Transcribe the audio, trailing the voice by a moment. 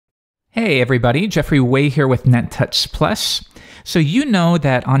Hey everybody, Jeffrey Way here with NetTouch Plus. So you know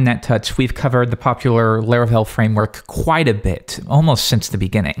that on NetTouch we've covered the popular Laravel framework quite a bit, almost since the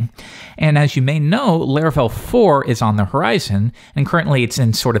beginning. And as you may know, Laravel 4 is on the horizon, and currently it's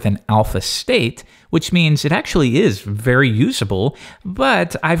in sort of an alpha state, which means it actually is very usable,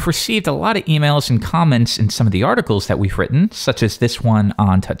 but I've received a lot of emails and comments in some of the articles that we've written, such as this one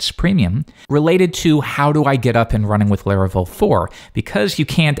on Touch Premium, related to how do I get up and running with Laravel 4. Because you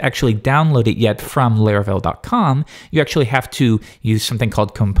can't actually download it yet from Laravel.com, you actually have to use something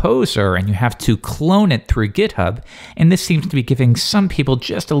called Composer, and you have to clone it through GitHub, and this seems to be giving some people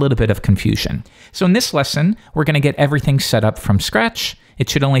just a little bit of confusion. So in this lesson, we're going to get everything set up from scratch. It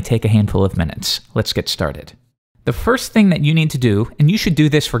should only take a handful of minutes. Let's get started. The first thing that you need to do, and you should do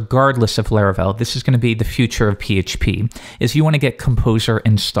this regardless of Laravel, this is going to be the future of PHP, is you want to get Composer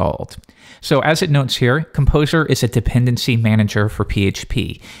installed. So as it notes here, Composer is a dependency manager for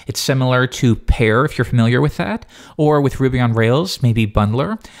PHP. It's similar to Pair, if you're familiar with that, or with Ruby on Rails, maybe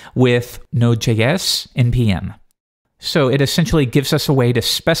Bundler, with Node.js, NPM. So it essentially gives us a way to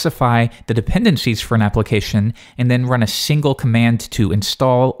specify the dependencies for an application and then run a single command to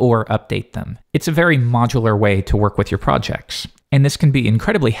install or update them. It's a very modular way to work with your projects. And this can be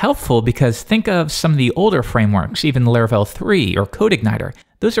incredibly helpful because think of some of the older frameworks, even Laravel 3 or CodeIgniter.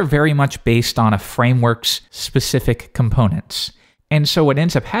 Those are very much based on a framework's specific components. And so what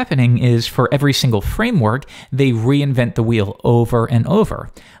ends up happening is for every single framework, they reinvent the wheel over and over.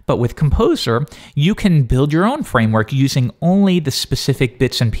 But with Composer, you can build your own framework using only the specific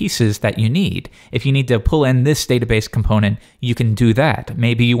bits and pieces that you need. If you need to pull in this database component, you can do that.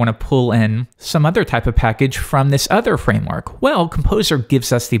 Maybe you want to pull in some other type of package from this other framework. Well, Composer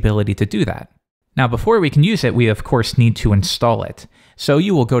gives us the ability to do that. Now, before we can use it, we of course need to install it. So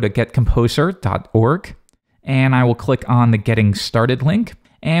you will go to getcomposer.org. And I will click on the Getting Started link.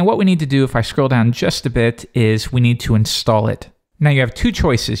 And what we need to do, if I scroll down just a bit, is we need to install it. Now you have two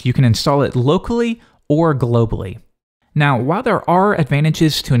choices. You can install it locally or globally. Now, while there are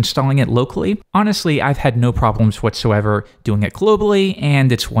advantages to installing it locally, honestly, I've had no problems whatsoever doing it globally,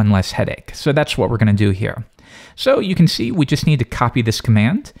 and it's one less headache. So that's what we're going to do here. So you can see we just need to copy this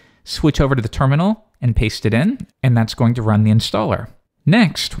command, switch over to the terminal, and paste it in, and that's going to run the installer.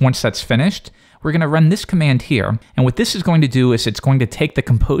 Next, once that's finished, we're going to run this command here, and what this is going to do is it's going to take the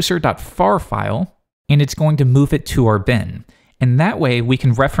composer.far file, and it's going to move it to our bin. And that way we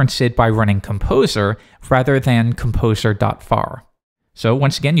can reference it by running composer rather than composer.far. So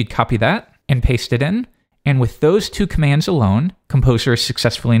once again, you'd copy that and paste it in, and with those two commands alone, Composer is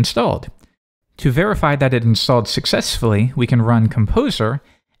successfully installed. To verify that it installed successfully, we can run composer,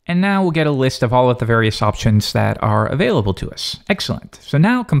 and now we'll get a list of all of the various options that are available to us. Excellent. So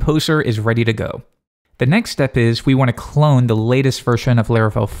now Composer is ready to go. The next step is we want to clone the latest version of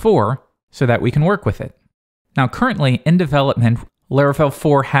Laravel 4 so that we can work with it. Now currently in development, Laravel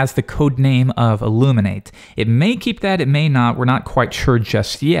 4 has the code name of Illuminate. It may keep that, it may not, we're not quite sure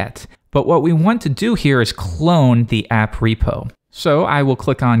just yet. But what we want to do here is clone the app repo. So I will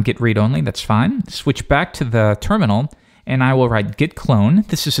click on Git Read Only, that's fine. Switch back to the terminal, and I will write git clone.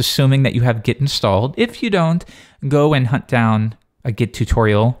 This is assuming that you have Git installed. If you don't, go and hunt down a Git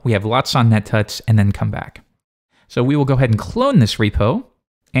tutorial. We have lots on NetTouch, and then come back. So we will go ahead and clone this repo,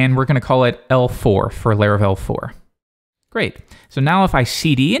 and we're going to call it L4 for Laravel 4. Great. So now if I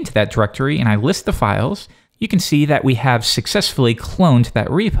cd into that directory and I list the files, you can see that we have successfully cloned that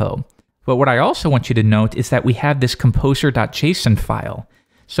repo. But what I also want you to note is that we have this composer.json file.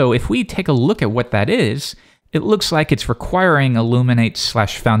 So if we take a look at what that is, it looks like it's requiring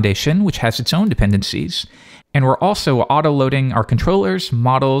Illuminate/Foundation, which has its own dependencies. And we're also auto-loading our controllers,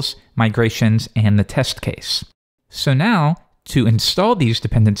 models, migrations, and the test case. So now, to install these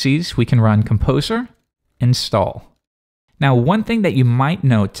dependencies, we can run composer install. Now, one thing that you might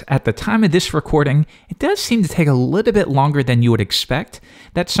note, at the time of this recording, it does seem to take a little bit longer than you would expect.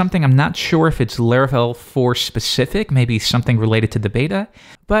 That's something I'm not sure if it's Laravel 4 specific, maybe something related to the beta,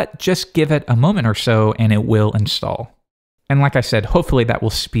 but just give it a moment or so and it will install. And like I said, hopefully that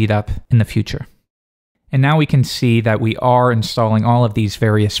will speed up in the future. And now we can see that we are installing all of these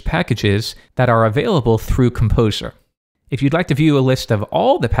various packages that are available through Composer. If you'd like to view a list of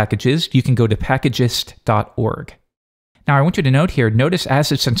all the packages, you can go to packagist.org. Now I want you to note here, notice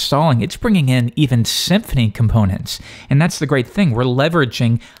as it's installing, it's bringing in even Symfony components. And that's the great thing, we're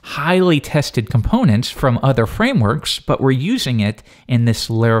leveraging highly tested components from other frameworks, but we're using it in this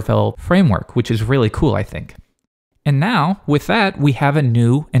Laravel framework, which is really cool, I think. And now, with that, we have a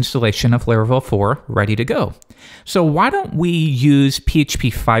new installation of Laravel 4 ready to go. So why don't we use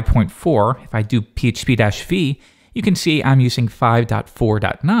PHP 5.4, if I do PHP-V, you can see I'm using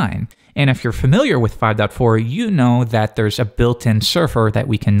 5.4.9. And if you're familiar with 5.4, you know that there's a built-in server that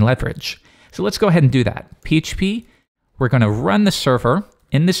we can leverage. So let's go ahead and do that. PHP, we're going to run the server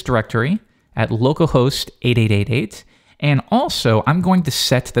in this directory at localhost 8888. And also, I'm going to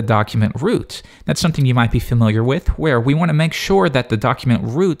set the document root. That's something you might be familiar with, where we want to make sure that the document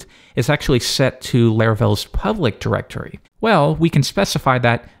root is actually set to Laravel's public directory. Well, we can specify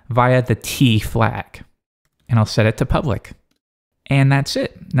that via the T flag. And I'll set it to public. And that's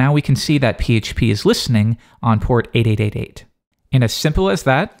it. Now we can see that PHP is listening on port 8888. And as simple as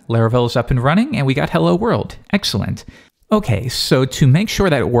that, Laravel is up and running, and we got hello world. Excellent. Okay, so to make sure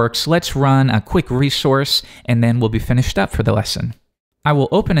that it works, let's run a quick resource, and then we'll be finished up for the lesson. I will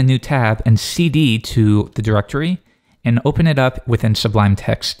open a new tab and cd to the directory, and open it up within Sublime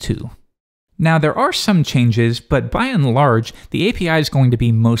Text 2. Now, there are some changes, but by and large, the API is going to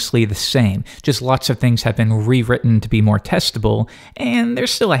be mostly the same. Just lots of things have been rewritten to be more testable, and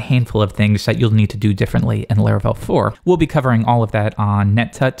there's still a handful of things that you'll need to do differently in Laravel 4. We'll be covering all of that on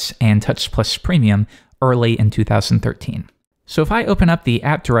NetTouch and Touch Plus Premium early in 2013. So if I open up the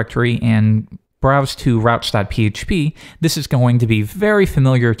app directory and browse to routes.php, this is going to be very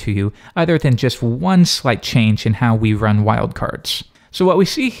familiar to you, other than just one slight change in how we run wildcards. So what we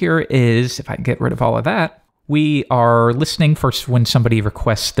see here is, if I get rid of all of that, we are listening for when somebody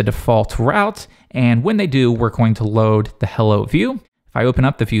requests the default route, and when they do, we're going to load the hello view. If I open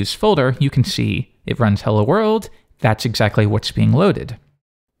up the views folder, you can see it runs hello world. That's exactly what's being loaded.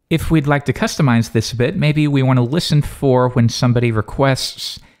 If we'd like to customize this a bit, maybe we want to listen for when somebody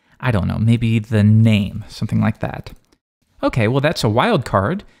requests, I don't know, maybe the name, something like that. Okay, well that's a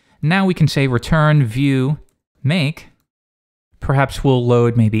wildcard. Now we can say return view make. Perhaps we'll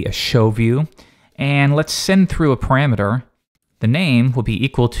load maybe a show view, and let's send through a parameter. The name will be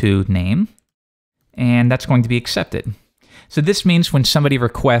equal to name, and that's going to be accepted. So this means when somebody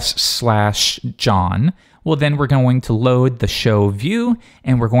requests /John, well, then we're going to load the show view,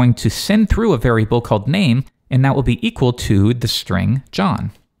 and we're going to send through a variable called name, and that will be equal to the string John.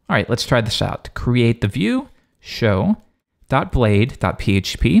 All right, let's try this out. Create the view, show.blade.php.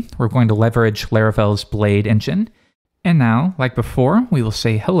 We're going to leverage Laravel's Blade engine. And now, like before, we will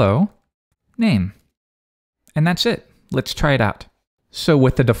say hello, name. And that's it. Let's try it out. So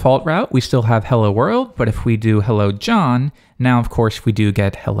with the default route, we still have hello world, but if we do hello John, now of course we do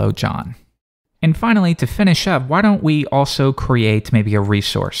get hello John. And finally, to finish up, why don't we also create maybe a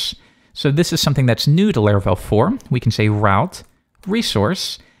resource? So this is something that's new to Laravel 4. We can say route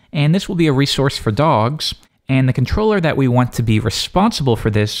resource, and this will be a resource for dogs, and the controller that we want to be responsible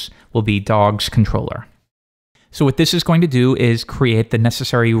for this will be dogs controller. So what this is going to do is create the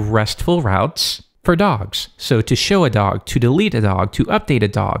necessary RESTful routes for dogs. So to show a dog, to delete a dog, to update a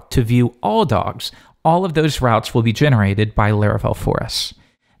dog, to view all dogs, all of those routes will be generated by Laravel for us.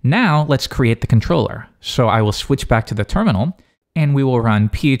 Now let's create the controller. So I will switch back to the terminal, and we will run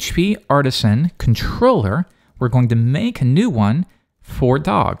php artisan controller. We're going to make a new one for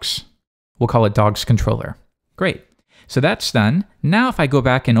dogs. We'll call it dogs controller. Great. So that's done. Now if I go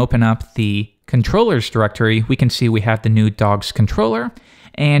back and open up the controllers directory, we can see we have the new dogs controller,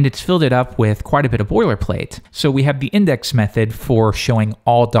 and it's filled it up with quite a bit of boilerplate. So we have the index method for showing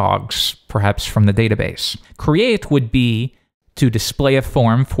all dogs, perhaps from the database. Create would be to display a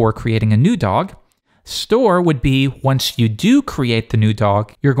form for creating a new dog. Store would be once you do create the new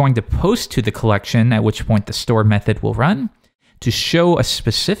dog, you're going to post to the collection, at which point the store method will run. To show a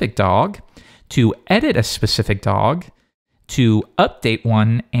specific dog, to edit a specific dog, to update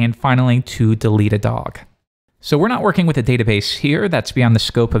one, and finally to delete a dog. So we're not working with a database here. That's beyond the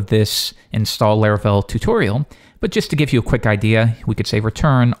scope of this install Laravel tutorial. But just to give you a quick idea, we could say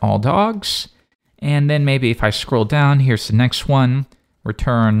return all dogs. And then maybe if I scroll down, here's the next one,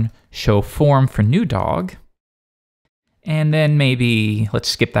 return show form for new dog. And then maybe, let's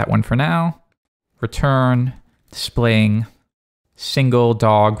skip that one for now, return displaying single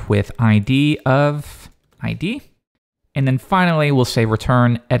dog with ID of ID. And then finally, we'll say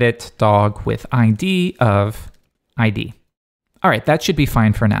return edit dog with ID of ID. All right, that should be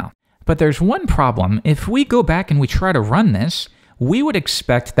fine for now. But there's one problem. If we go back and we try to run this, we would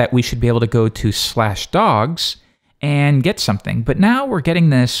expect that we should be able to go to /dogs and get something. But now we're getting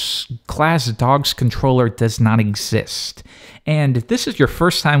this class dogs controller does not exist. And if this is your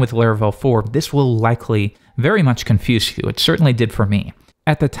first time with Laravel 4, this will likely very much confuse you. It certainly did for me.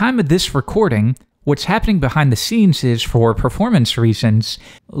 At the time of this recording, what's happening behind the scenes is, for performance reasons,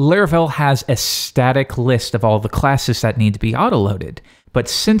 Laravel has a static list of all the classes that need to be autoloaded. But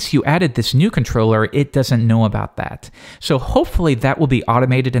since you added this new controller, it doesn't know about that. So hopefully that will be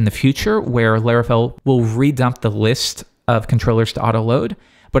automated in the future where Laravel will redump the list of controllers to auto-load.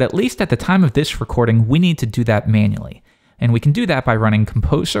 But at least at the time of this recording, we need to do that manually. And we can do that by running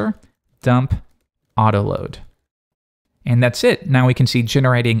composer dump autoload. And that's it. Now we can see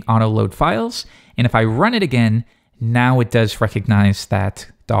generating autoload files. And if I run it again, now it does recognize that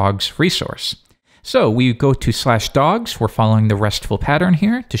dogs resource. So we go to /dogs. We're following the RESTful pattern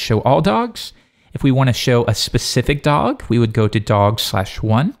here to show all dogs. If we want to show a specific dog, we would go to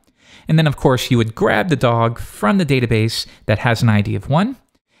dog/1. And then, of course, you would grab the dog from the database that has an ID of 1.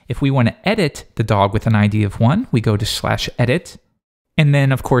 If we want to edit the dog with an ID of 1, we go to /edit. And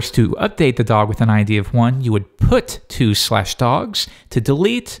then, of course, to update the dog with an ID of 1, you would put to /dogs. To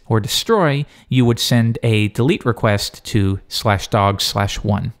delete or destroy, you would send a delete request to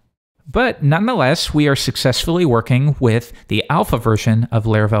 /dogs/1. But nonetheless, we are successfully working with the alpha version of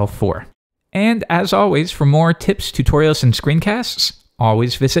Laravel 4. And as always, for more tips, tutorials, and screencasts,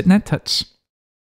 always visit NetTuts.